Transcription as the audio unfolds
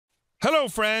Hello,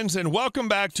 friends, and welcome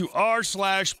back to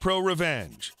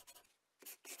r/ProRevenge.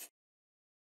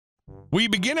 We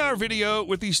begin our video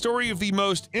with the story of the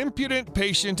most impudent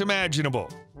patient imaginable.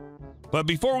 But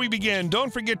before we begin,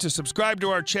 don't forget to subscribe to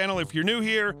our channel if you're new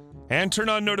here, and turn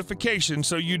on notifications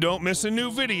so you don't miss a new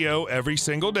video every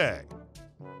single day.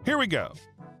 Here we go.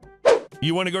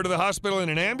 You want to go to the hospital in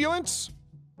an ambulance?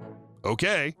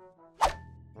 Okay.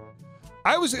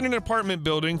 I was in an apartment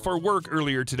building for work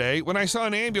earlier today when I saw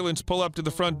an ambulance pull up to the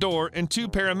front door and two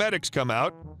paramedics come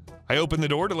out. I opened the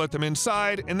door to let them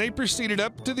inside, and they proceeded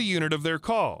up to the unit of their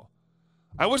call.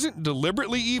 I wasn't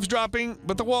deliberately eavesdropping,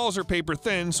 but the walls are paper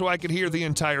thin so I could hear the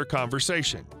entire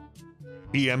conversation.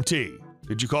 EMT: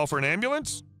 Did you call for an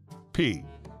ambulance? P: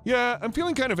 Yeah, I'm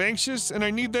feeling kind of anxious and I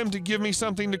need them to give me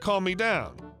something to calm me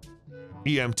down.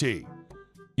 EMT: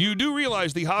 You do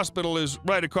realize the hospital is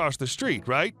right across the street,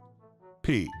 right?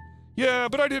 P: Yeah,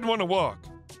 but I didn't want to walk.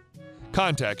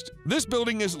 Context: This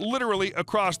building is literally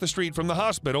across the street from the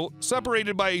hospital,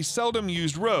 separated by a seldom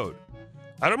used road.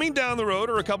 I don't mean down the road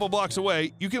or a couple blocks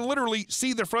away. You can literally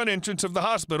see the front entrance of the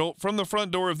hospital from the front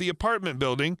door of the apartment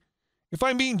building. If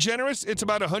I'm being generous, it's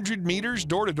about 100 meters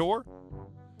door to door.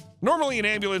 Normally an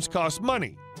ambulance costs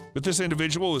money, but this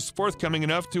individual was forthcoming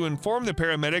enough to inform the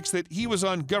paramedics that he was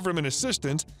on government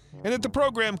assistance and that the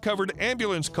program covered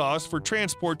ambulance costs for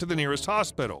transport to the nearest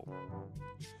hospital.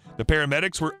 The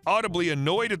paramedics were audibly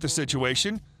annoyed at the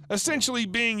situation, essentially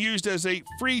being used as a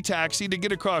free taxi to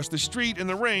get across the street in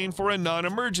the rain for a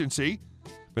non-emergency,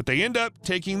 but they end up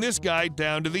taking this guy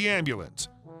down to the ambulance.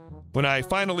 When I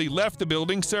finally left the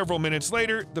building several minutes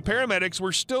later, the paramedics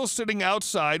were still sitting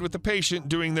outside with the patient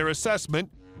doing their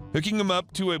assessment, hooking him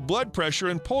up to a blood pressure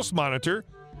and pulse monitor.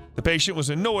 The patient was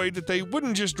annoyed that they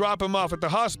wouldn't just drop him off at the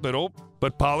hospital,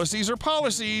 but policies are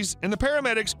policies, and the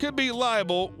paramedics could be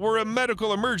liable were a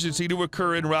medical emergency to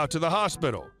occur en route to the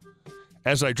hospital.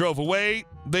 As I drove away,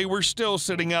 they were still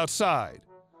sitting outside.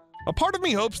 A part of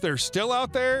me hopes they're still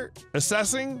out there,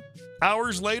 assessing,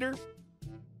 hours later.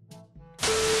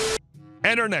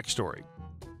 And our next story.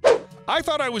 I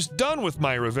thought I was done with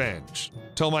my revenge,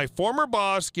 till my former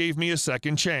boss gave me a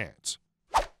second chance.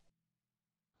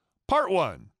 Part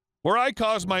 1. Where I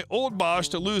caused my old boss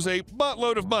to lose a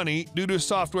buttload of money due to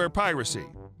software piracy.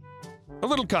 A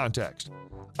little context.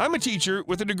 I'm a teacher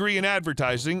with a degree in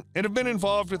advertising and have been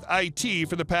involved with IT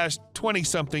for the past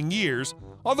 20-something years,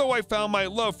 although I found my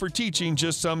love for teaching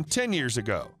just some 10 years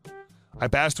ago. I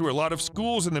passed through a lot of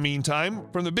schools in the meantime,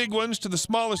 from the big ones to the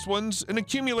smallest ones, and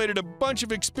accumulated a bunch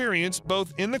of experience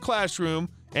both in the classroom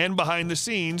and behind the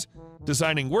scenes,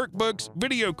 designing workbooks,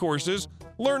 video courses,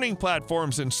 learning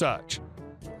platforms, and such.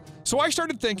 So I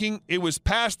started thinking it was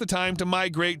past the time to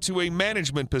migrate to a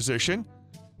management position.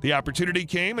 The opportunity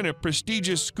came in a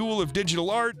prestigious school of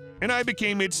digital art, and I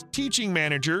became its teaching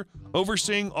manager,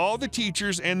 overseeing all the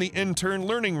teachers and the intern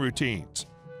learning routines.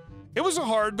 It was a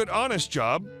hard but honest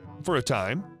job, for a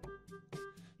time.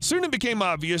 Soon it became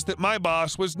obvious that my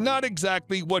boss was not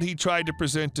exactly what he tried to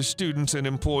present to students and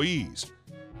employees.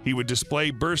 He would display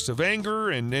bursts of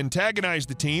anger and antagonize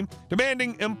the team,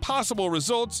 demanding impossible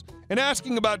results and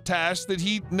asking about tasks that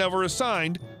he never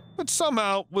assigned, but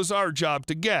somehow was our job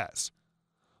to guess.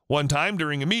 One time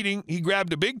during a meeting, he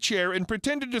grabbed a big chair and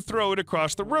pretended to throw it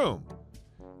across the room.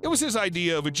 It was his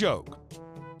idea of a joke.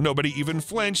 Nobody even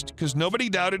flinched because nobody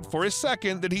doubted for a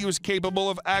second that he was capable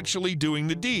of actually doing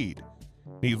the deed.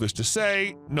 Needless to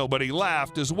say, nobody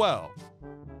laughed as well.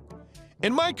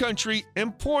 In my country,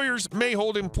 employers may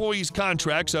hold employees'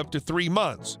 contracts up to 3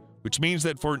 months, which means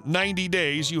that for 90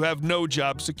 days you have no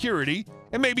job security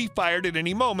and may be fired at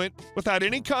any moment without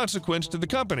any consequence to the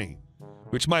company,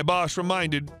 which my boss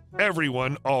reminded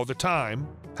everyone all the time,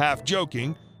 half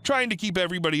joking, trying to keep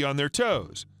everybody on their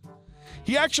toes.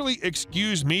 He actually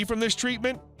excused me from this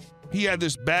treatment. He had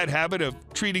this bad habit of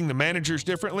treating the managers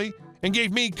differently and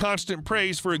gave me constant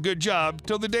praise for a good job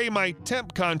till the day my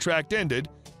temp contract ended,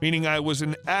 meaning I was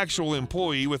an actual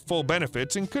employee with full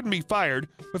benefits and couldn't be fired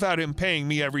without him paying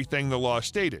me everything the law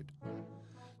stated.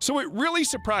 So it really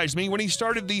surprised me when he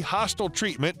started the hostile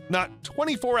treatment not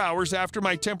 24 hours after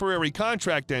my temporary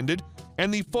contract ended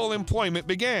and the full employment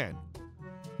began.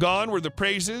 Gone were the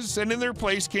praises, and in their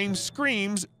place came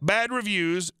screams, bad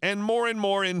reviews, and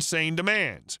more insane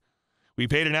demands. We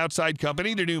paid an outside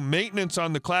company to do maintenance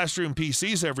on the classroom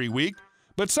PCs every week,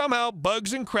 but somehow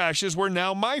bugs and crashes were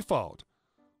now my fault.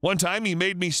 One time he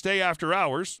made me stay after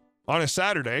hours, on a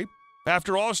Saturday,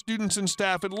 after all students and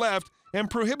staff had left, and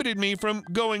prohibited me from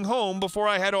going home before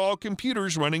I had all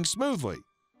computers running smoothly.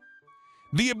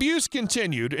 The abuse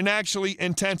continued and actually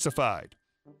intensified.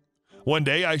 One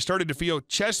day I started to feel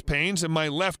chest pains and my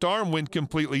left arm went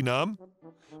completely numb.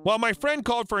 While my friend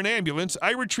called for an ambulance,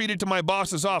 I retreated to my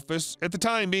boss's office, at the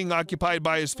time being occupied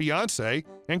by his fiancée,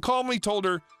 and calmly told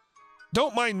her,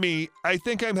 "Don't mind me, I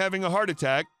think I'm having a heart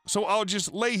attack, so I'll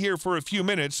just lay here for a few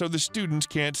minutes so the students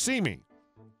can't see me."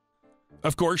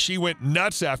 Of course, she went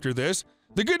nuts after this.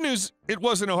 The good news, it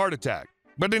wasn't a heart attack,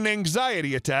 but an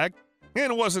anxiety attack,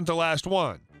 and it wasn't the last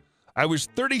one. I was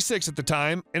 36 at the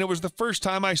time, and it was the first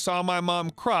time I saw my mom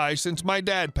cry since my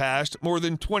dad passed more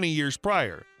than 20 years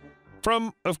prior.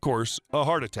 From, of course, a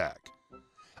heart attack.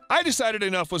 I decided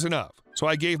enough was enough, so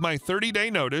I gave my 30-day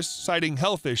notice, citing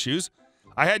health issues.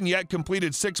 I hadn't yet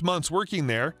completed 6 months working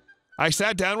there. I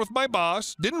sat down with my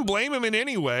boss, didn't blame him in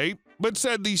any way, but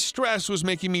said the stress was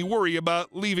making me worry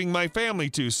about leaving my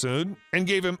family too soon, and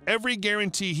gave him every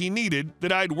guarantee he needed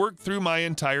that I'd worked through my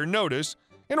entire notice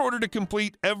in order to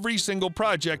complete every single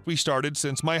project we started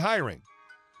since my hiring.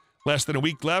 Less than a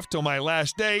week left till my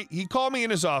last day, he called me in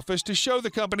his office to show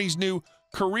the company's new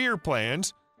career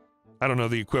plans. I don't know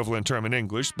the equivalent term in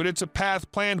English, but it's a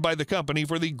path planned by the company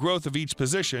for the growth of each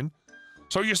position.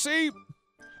 "So you see,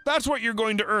 that's what you're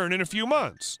going to earn in a few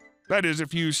months. That is,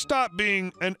 if you stop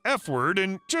being an F word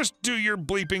and just do your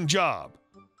bleeping job."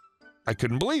 I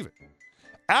couldn't believe it.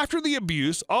 After the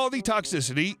abuse, all the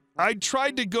toxicity, I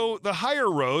tried to go the higher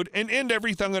road and end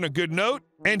everything on a good note,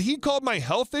 and he called my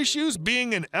health issues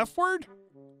being an F word?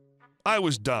 I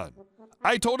was done.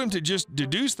 I told him to just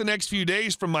deduce the next few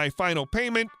days from my final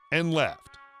payment and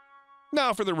left.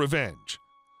 Now for the revenge.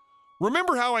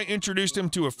 Remember how I introduced him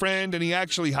to a friend and he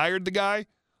actually hired the guy?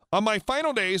 On my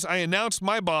final days, I announced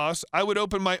my boss I would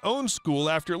open my own school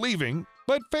after leaving,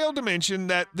 but failed to mention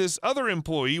that this other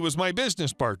employee was my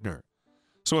business partner.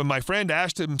 So when my friend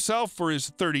asked himself for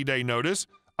his 30-day notice,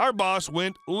 our boss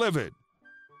went livid.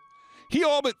 He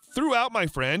all but threw out my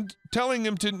friend, telling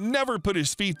him to never put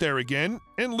his feet there again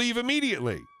and leave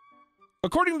immediately.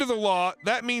 According to the law,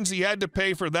 that means he had to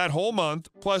pay for that whole month,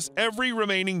 plus every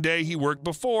remaining day he worked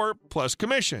before, plus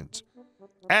commissions.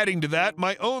 Adding to that,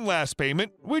 my own last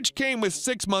payment, which came with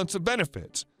 6 months of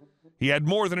benefits. He had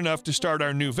more than enough to start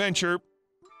our new venture,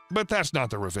 but that's not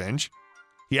the revenge.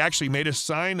 He actually made us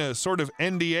sign a sort of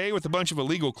NDA with a bunch of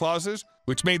illegal clauses,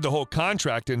 which made the whole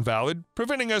contract invalid,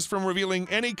 preventing us from revealing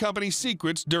any company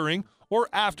secrets during or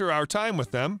after our time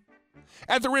with them,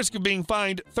 at the risk of being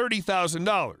fined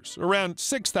 $30,000, around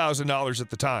 $6,000 at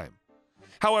the time.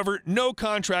 However, no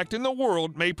contract in the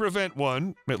world may prevent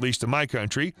one, at least in my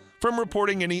country, from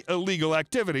reporting any illegal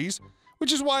activities,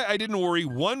 which is why I didn't worry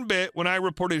one bit when I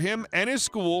reported him and his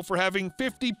school for having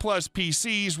 50-plus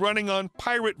PCs running on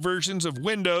pirate versions of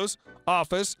Windows,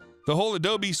 Office, the whole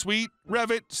Adobe suite,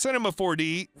 Revit, Cinema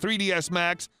 4D, 3ds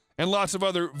Max, and lots of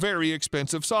other very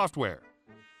expensive software.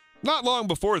 Not long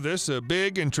before this, a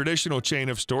big and traditional chain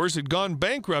of stores had gone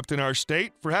bankrupt in our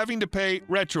state for having to pay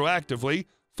retroactively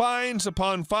fines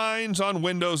upon fines on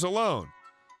Windows alone.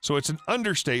 So it's an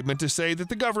understatement to say that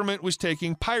the government was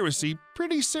taking piracy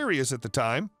pretty serious at the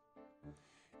time.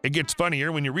 It gets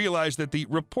funnier when you realize that the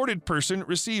reported person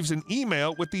receives an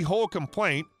email with the whole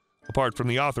complaint, apart from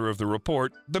the author of the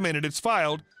report, the minute it's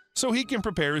filed, so he can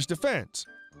prepare his defense.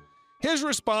 His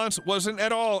response wasn't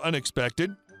at all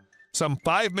unexpected. Some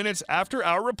 5 minutes after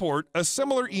our report, a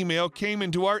similar email came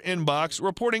into our inbox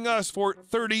reporting us for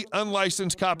 30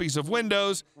 unlicensed copies of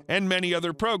Windows and many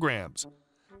other programs.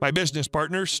 My business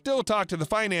partner still talked to the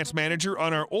finance manager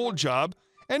on our old job,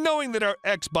 and knowing that our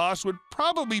ex-boss would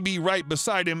probably be right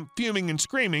beside him fuming and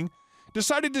screaming,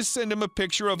 decided to send him a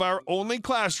picture of our only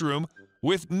classroom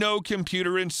with no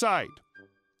computer in sight.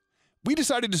 We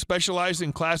decided to specialize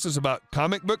in classes about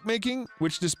comic book making,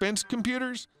 which dispensed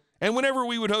computers, and whenever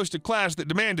we would host a class that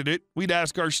demanded it, we'd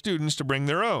ask our students to bring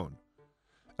their own.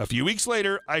 A few weeks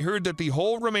later, I heard that the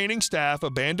whole remaining staff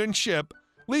abandoned ship,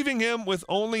 leaving him with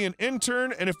only an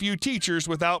intern and a few teachers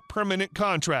without permanent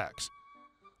contracts.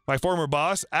 My former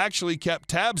boss actually kept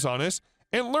tabs on us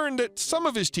and learned that some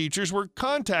of his teachers were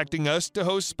contacting us to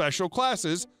host special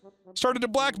classes, started to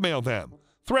blackmail them,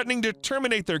 threatening to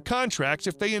terminate their contracts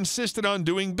if they insisted on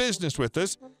doing business with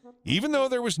us, even though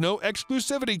there was no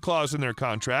exclusivity clause in their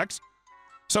contracts.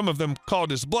 Some of them called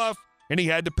his bluff, and he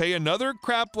had to pay another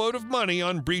crapload of money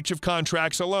on breach of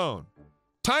contracts alone.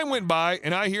 Time went by,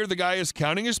 and I hear the guy is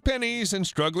counting his pennies and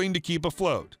struggling to keep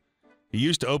afloat. He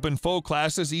used to open full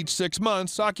classes each 6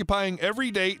 months, occupying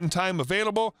every date and time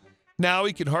available. Now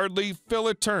he could hardly fill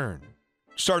a turn.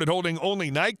 Started holding only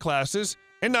night classes,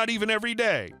 and not even every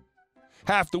day.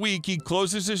 Half the week he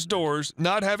closes his doors,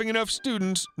 not having enough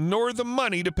students nor the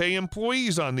money to pay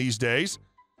employees on these days.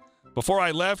 Before I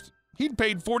left, he'd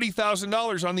paid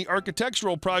 $40,000 on the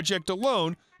architectural project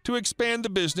alone to expand the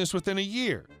business within a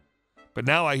year. But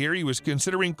now I hear he was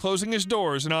considering closing his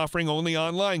doors and offering only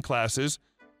online classes,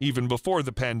 even before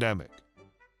the pandemic.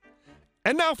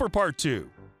 And now for part 2,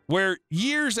 where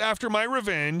years after my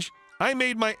revenge, I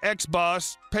made my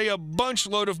ex-boss pay a bunch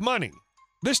load of money,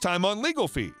 this time on legal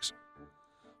fees.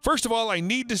 First of all, I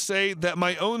need to say that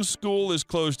my own school has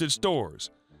closed its doors.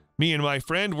 Me and my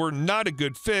friend were not a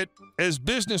good fit, as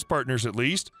business partners at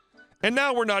least, and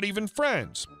now we're not even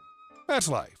friends. That's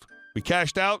life. We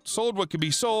cashed out, sold what could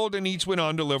be sold, and each went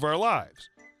on to live our lives.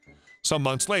 Some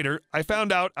months later, I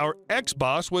found out our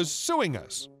ex-boss was suing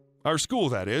us. Our school,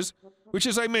 that is, which,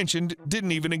 as I mentioned,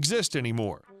 didn't even exist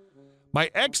anymore. My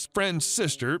ex-friend's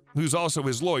sister, who's also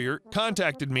his lawyer,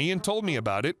 contacted me and told me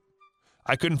about it.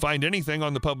 I couldn't find anything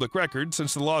on the public record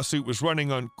since the lawsuit was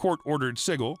running on court-ordered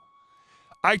sigil.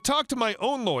 I talked to my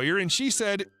own lawyer, and she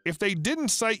said, if they didn't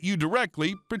cite you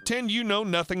directly, pretend you know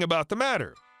nothing about the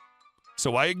matter.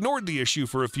 So I ignored the issue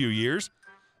for a few years.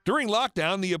 During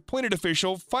lockdown, the appointed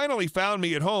official finally found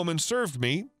me at home and served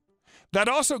me. That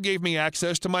also gave me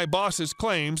access to my boss's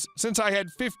claims. Since I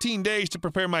had 15 days to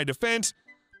prepare my defense,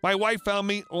 my wife found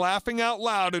me laughing out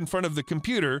loud in front of the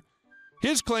computer.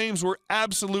 His claims were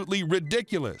absolutely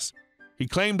ridiculous. He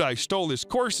claimed I stole his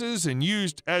courses and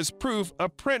used as proof a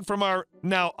print from our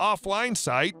now offline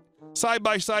site, side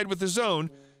by side with his own,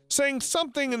 saying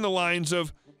something in the lines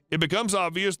of, "It becomes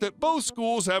obvious that both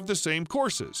schools have the same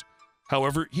courses."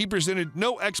 However, he presented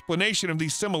no explanation of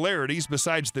these similarities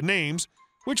besides the names,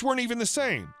 which weren't even the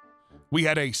same. We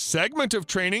had a segment of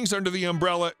trainings under the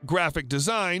umbrella graphic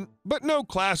design, but no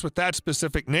class with that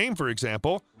specific name, for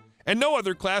example, and no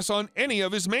other class on any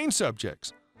of his main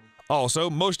subjects. Also,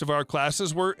 most of our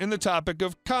classes were in the topic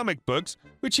of comic books,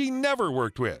 which he never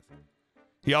worked with.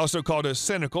 He also called us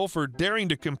cynical for daring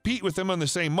to compete with him on the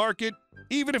same market,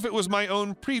 even if it was my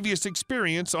own previous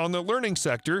experience on the learning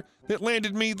sector that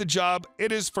landed me the job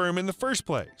at his firm in the first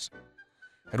place.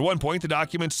 At one point, the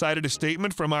document cited a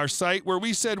statement from our site where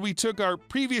we said we took our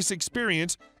previous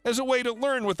experience as a way to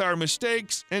learn with our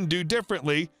mistakes and do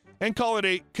differently, and call it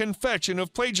a confession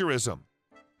of plagiarism.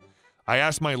 I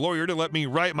asked my lawyer to let me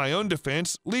write my own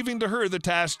defense, leaving to her the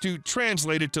task to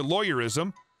translate it to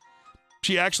lawyerism.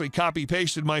 She actually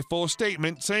copy-pasted my full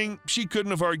statement, saying she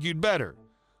couldn't have argued better.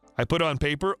 I put on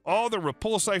paper all the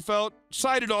repulse I felt,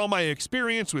 cited all my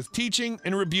experience with teaching,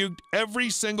 and rebuked every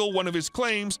single one of his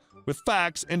claims with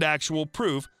facts and actual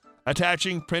proof,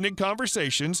 attaching printed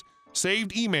conversations,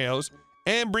 saved emails,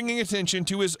 and bringing attention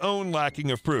to his own lacking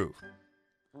of proof.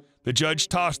 The judge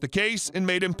tossed the case and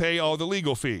made him pay all the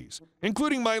legal fees,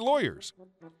 including my lawyer's.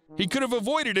 He could have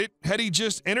avoided it had he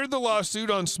just entered the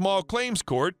lawsuit on small claims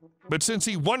court, but since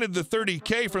he wanted the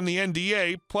 $30,000 from the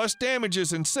NDA plus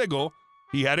damages and sigil,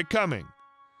 he had it coming.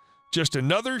 Just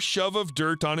another shove of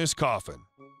dirt on his coffin.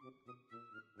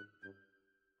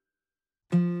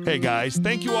 Hey guys,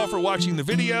 thank you all for watching the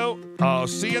video. I'll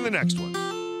see you in the next one.